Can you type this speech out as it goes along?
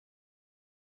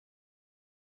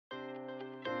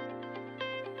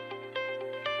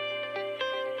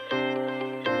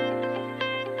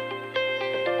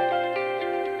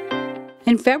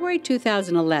In February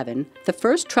 2011, the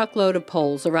first truckload of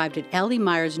poles arrived at L.E.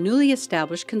 Meyer's newly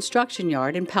established construction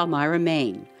yard in Palmyra,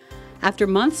 Maine. After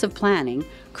months of planning,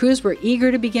 crews were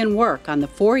eager to begin work on the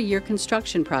 4-year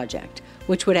construction project,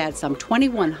 which would add some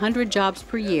 2,100 jobs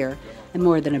per year and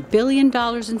more than $1 billion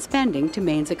in spending to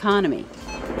Maine's economy.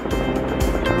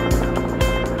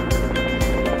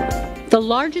 The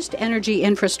largest energy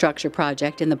infrastructure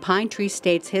project in the Pine Tree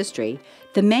State's history,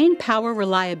 the Maine Power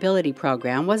Reliability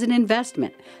Program was an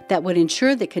investment that would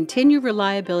ensure the continued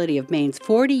reliability of Maine's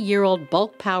 40-year-old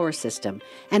bulk power system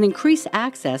and increase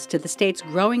access to the state's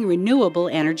growing renewable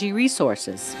energy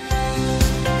resources.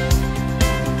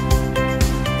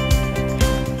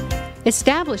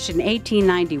 Established in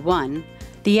 1891,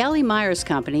 the L.E. Myers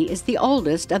Company is the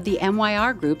oldest of the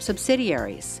MYR Group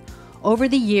subsidiaries. Over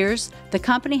the years, the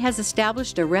company has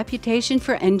established a reputation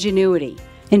for ingenuity.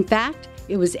 In fact,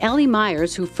 it was L.E.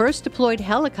 Myers who first deployed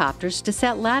helicopters to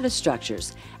set lattice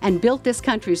structures and built this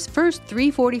country's first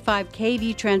 345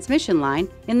 kV transmission line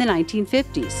in the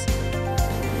 1950s.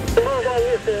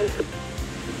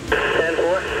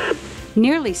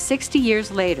 Nearly 60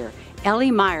 years later, L.E.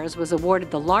 Myers was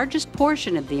awarded the largest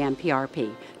portion of the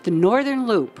MPRP, the Northern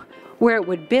Loop, where it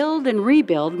would build and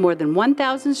rebuild more than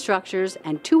 1,000 structures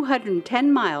and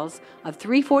 210 miles of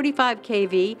 345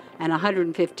 kV and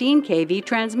 115 kV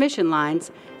transmission lines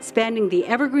spanning the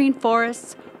evergreen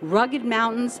forests, rugged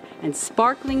mountains, and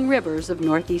sparkling rivers of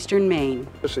northeastern Maine.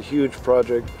 It's a huge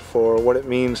project for what it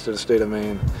means to the state of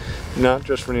Maine, not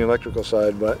just from the electrical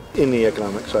side, but in the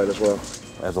economic side as well.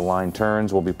 As the line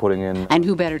turns, we'll be putting in... And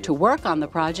who better to work on the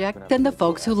project than the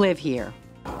folks who live here?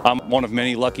 I'm one of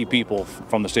many lucky people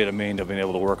from the state of Maine to have been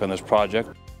able to work on this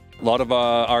project. A lot of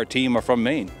our team are from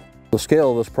Maine. The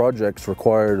scale of this project's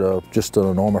required just an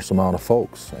enormous amount of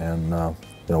folks, and you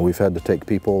know, we've had to take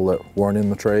people that weren't in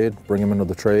the trade, bring them into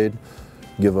the trade,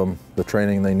 give them the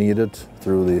training they needed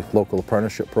through the local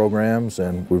apprenticeship programs,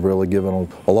 and we've really given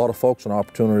a lot of folks an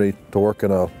opportunity to work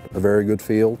in a very good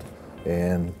field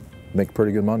and make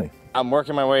pretty good money. I'm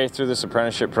working my way through this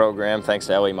apprenticeship program thanks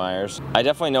to L.E. Myers. I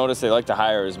definitely notice they like to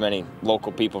hire as many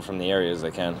local people from the area as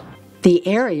they can. The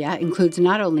area includes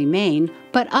not only Maine,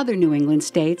 but other New England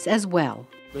states as well.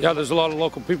 Yeah, there's a lot of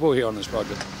local people here on this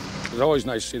project. It's always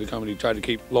nice to see the company try to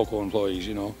keep local employees,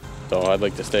 you know. So I'd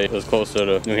like to stay as close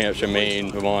to New Hampshire, Maine,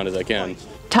 Vermont as I can.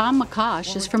 Tom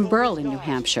McCosh is from Berlin, New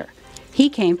Hampshire. He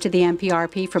came to the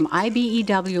MPRP from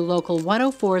IBEW Local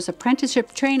 104's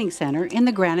Apprenticeship Training Center in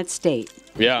the Granite State.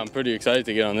 Yeah, I'm pretty excited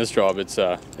to get on this job. It's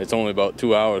only about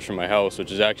 2 hours from my house,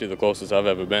 which is actually the closest I've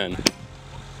ever been.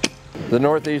 The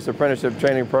Northeast Apprenticeship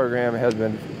Training Program has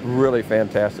been really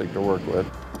fantastic to work with.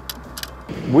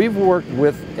 We've worked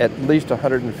with at least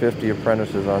 150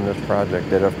 apprentices on this project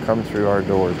that have come through our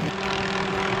doors.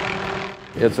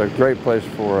 It's a great place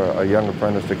for a young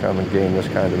apprentice to come and gain this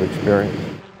kind of experience.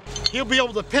 He'll be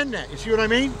able to pin that, you see what I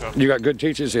mean? You got good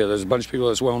teachers here. There's a bunch of people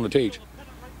that's willing to teach.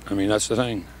 I mean, that's the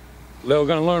thing. They're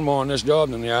going to learn more on this job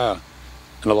than they are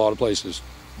in a lot of places.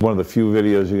 One of the few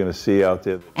videos you're going to see out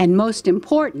there. And most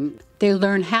important, they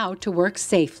learn how to work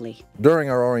safely. During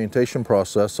our orientation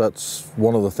process, that's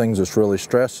one of the things that's really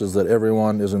stressed, is that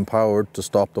everyone is empowered to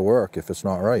stop the work if it's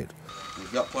not right.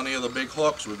 We've got plenty of the big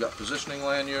hooks, we've got positioning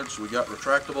lanyards, we've got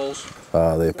retractables.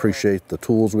 They appreciate the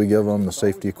tools we give them, the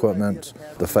safety equipment,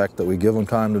 the fact that we give them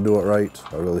time to do it right.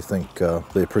 I really think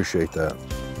they appreciate that.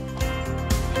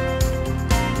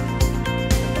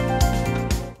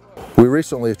 We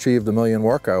recently achieved 1 million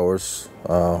work hours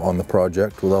on the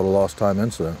project without a lost time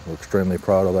incident. We're extremely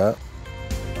proud of that.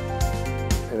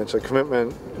 And it's a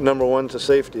commitment, number one, to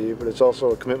safety, but it's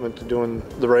also a commitment to doing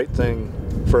the right thing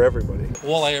for everybody.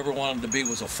 All I ever wanted to be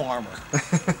was a farmer.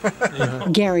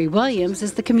 Gary Williams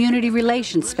is the community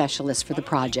relations specialist for the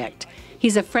project.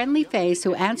 He's a friendly face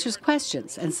who answers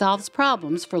questions and solves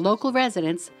problems for local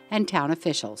residents and town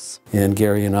officials. And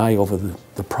Gary and I, over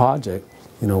the project,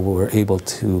 you know, we were able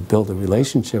to build a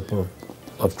relationship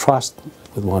of trust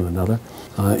with one another,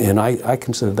 and I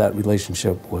consider that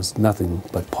relationship was nothing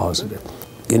but positive.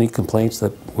 Any complaints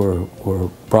that were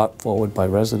brought forward by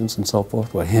residents and so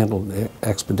forth were handled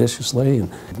expeditiously, and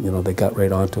you know, they got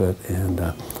right onto it, and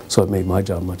so it made my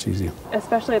job much easier.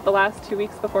 Especially at the last 2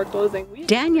 weeks before closing.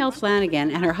 Danielle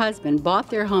Flanagan and her husband bought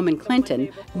their home in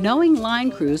Clinton knowing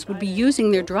line crews would be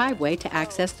using their driveway to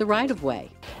access the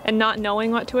right-of-way. And not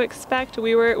knowing what to expect,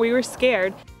 we were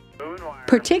scared.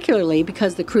 Particularly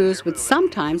because the crews would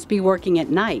sometimes be working at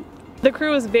night. The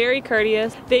crew was very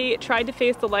courteous. They tried to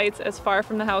face the lights as far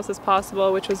from the house as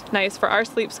possible, which was nice for our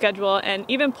sleep schedule, and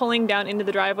even pulling down into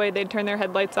the driveway, they'd turn their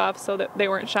headlights off so that they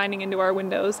weren't shining into our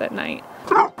windows at night.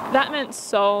 That meant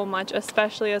so much,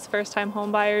 especially as first-time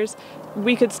home buyers,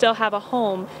 we could still have a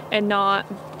home and not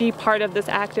be part of this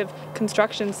active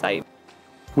construction site.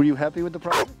 Were you happy with the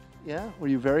project? Yeah? Were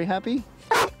you very happy?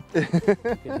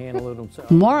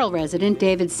 Morrill resident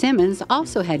David Simmons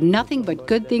also had nothing but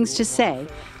good things to say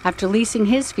after leasing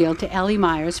his field to Ellie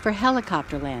Myers for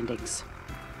helicopter landings.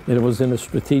 It was in a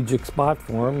strategic spot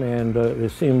for him, and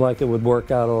it seemed like it would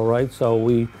work out all right, so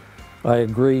I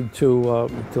agreed to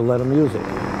let them use it.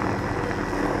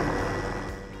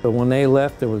 But when they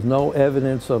left, there was no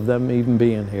evidence of them even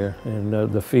being here, and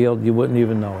the field, you wouldn't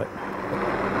even know it.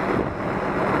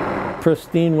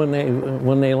 Pristine when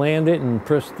they landed and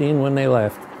pristine when they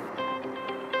left.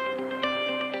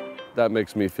 That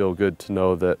makes me feel good to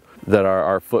know that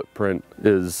our footprint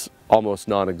is almost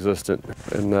non-existent,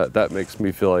 and that makes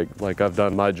me feel like I've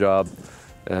done my job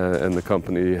and the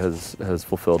company has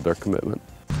fulfilled their commitment.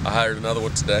 I hired another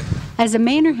one today. As a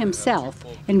Mainer himself,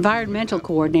 Environmental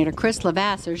Coordinator Chris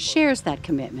Lavasser shares that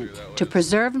commitment to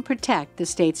preserve and protect the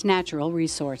state's natural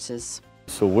resources.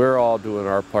 So we're all doing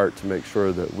our part to make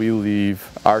sure that we leave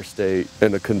our state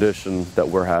in a condition that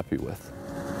we're happy with.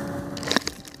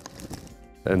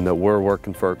 And that we're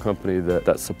working for a company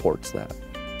that supports that.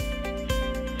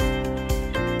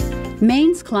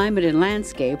 Maine's climate and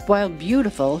landscape, while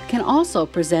beautiful, can also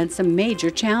present some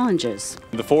major challenges.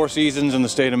 The 4 seasons in the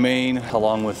state of Maine,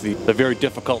 along with the very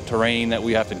difficult terrain that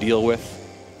we have to deal with.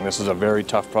 This is a very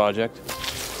tough project.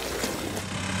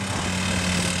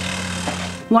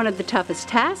 One of the toughest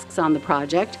tasks on the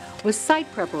project was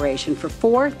site preparation for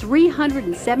 4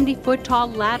 370-foot tall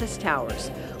lattice towers,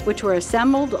 which were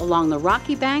assembled along the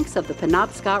rocky banks of the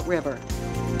Penobscot River.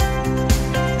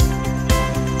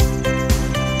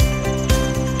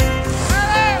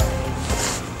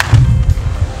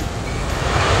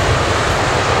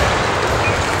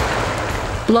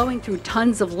 Blowing through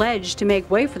tons of ledge to make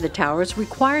way for the towers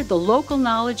required the local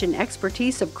knowledge and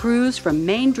expertise of crews from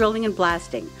Maine Drilling and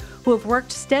Blasting, who have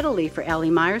worked steadily for Ellie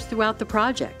Myers throughout the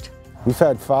project. We've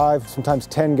had 5, sometimes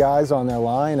 10 guys on their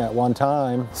line at one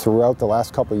time throughout the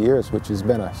last couple of years, which has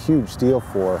been a huge deal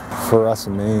for us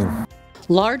in Maine.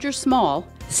 Large or small,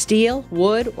 steel,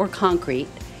 wood, or concrete,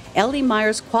 Ellie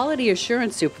Myers' Quality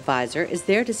Assurance Supervisor is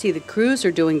there to see the crews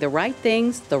are doing the right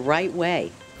things the right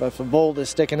way. If a bolt is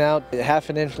sticking out half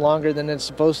an inch longer than it's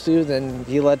supposed to, then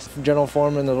he lets the general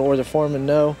foreman or the foreman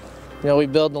know. You know, we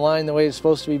build the line the way it's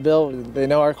supposed to be built. They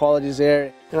know our quality's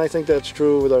there. And I think that's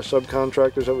true with our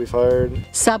subcontractors that we've hired.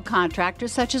 Subcontractors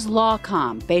such as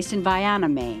Lawcom, based in Vienna,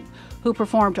 Maine, who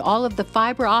performed all of the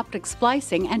fiber optic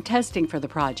splicing and testing for the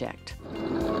project.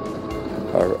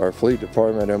 Our fleet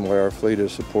department, MYR Fleet,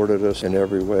 has supported us in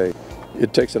every way.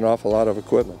 It takes an awful lot of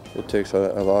equipment. It takes a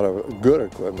lot of good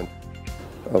equipment.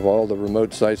 Of all the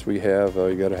remote sites we have,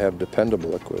 you got to have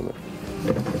dependable equipment.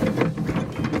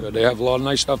 They have a lot of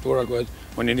nice stuff to work with.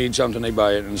 When you need something, they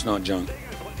buy it, and it's not junk.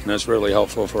 And that's really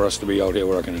helpful for us to be out here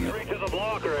working in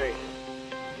it.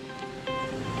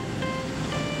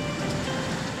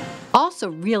 Also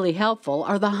really helpful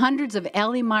are the hundreds of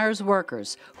Ellie Myers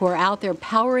workers who are out there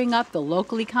powering up the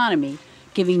local economy,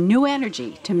 giving new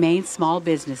energy to Maine's small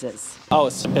businesses. Oh,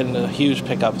 it's been a huge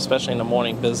pickup, especially in the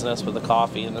morning business with the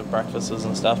coffee and the breakfasts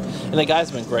and stuff. And the guys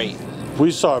have been great.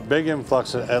 We saw a big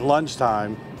influx at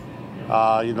lunchtime.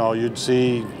 You know, you'd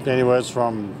see anywhere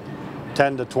from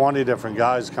 10 to 20 different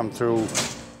guys come through.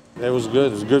 It was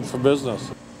good. It was good for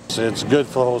business. It's good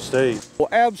for the whole state. Well,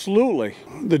 absolutely.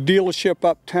 The dealership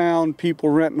uptown, people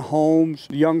renting homes,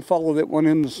 the young fellow that went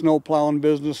in the snow plowing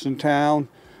business in town.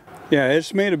 Yeah,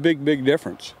 it's made a big, big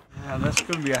difference. Yeah, that's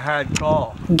going to be a hard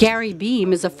call. Gary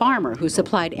Beem is a farmer who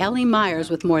supplied Ellie Myers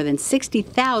with more than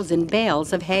 60,000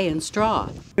 bales of hay and straw.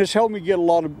 It's helped me get a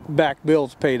lot of back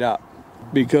bills paid up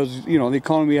because, you know, the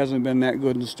economy hasn't been that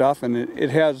good and stuff, and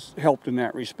it has helped in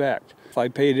that respect. I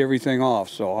paid everything off,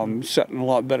 so I'm set in a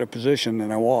lot better position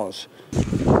than I was.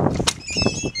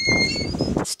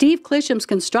 Steve Clisham's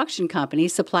construction company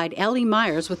supplied Ellie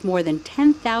Myers with more than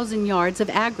 10,000 yards of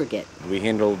aggregate. We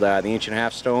handled the ancient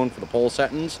half stone for the pole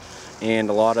settings and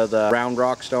a lot of the round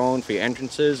rock stone for your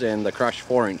entrances and the crushed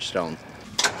 4-inch stone.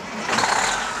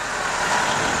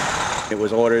 It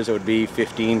was orders, it would be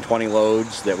 15, 20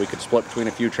 loads that we could split between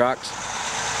a few trucks.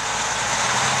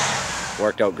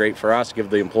 Worked out great for us, give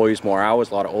the employees more hours,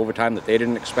 a lot of overtime that they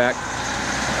didn't expect.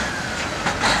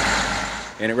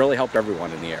 And it really helped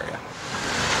everyone in the area.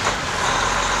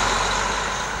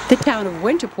 The town of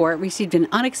Winterport received an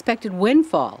unexpected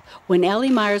windfall when Ellie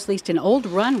Myers leased an old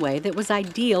runway that was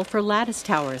ideal for lattice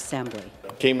tower assembly.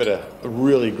 Came at a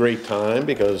really great time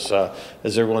because,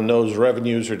 as everyone knows,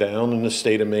 revenues are down in the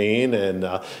state of Maine, and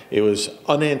it was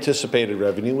unanticipated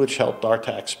revenue, which helped our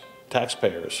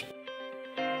taxpayers.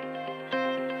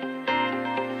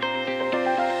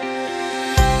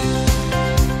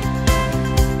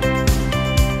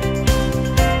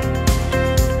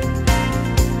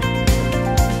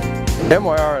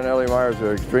 MYR and Ellie Myers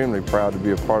are extremely proud to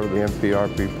be a part of the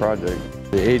MPRP project.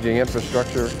 The aging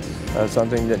infrastructure is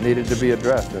something that needed to be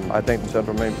addressed, and I think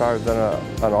Central Maine Power has done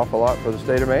an awful lot for the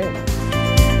state of Maine.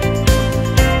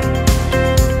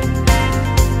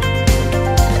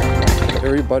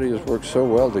 Everybody has worked so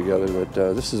well together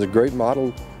that this is a great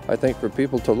model, I think, for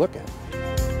people to look at.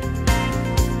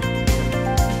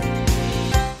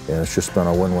 And it's just been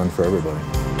a win-win for everybody.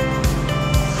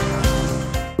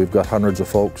 We've got hundreds of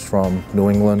folks from New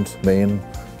England, Maine,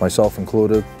 myself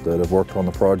included, that have worked on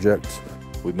the project.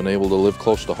 We've been able to live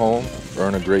close to home,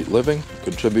 earn a great living,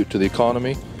 contribute to the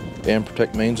economy, and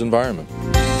protect Maine's environment.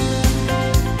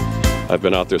 I've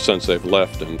been out there since they've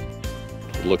left, and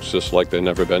it looks just like they've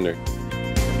never been there.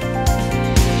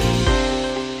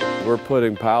 We're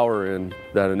putting power in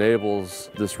that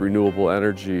enables this renewable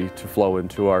energy to flow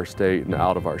into our state and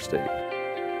out of our state.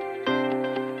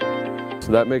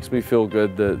 So that makes me feel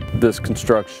good that this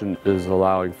construction is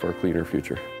allowing for a cleaner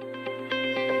future.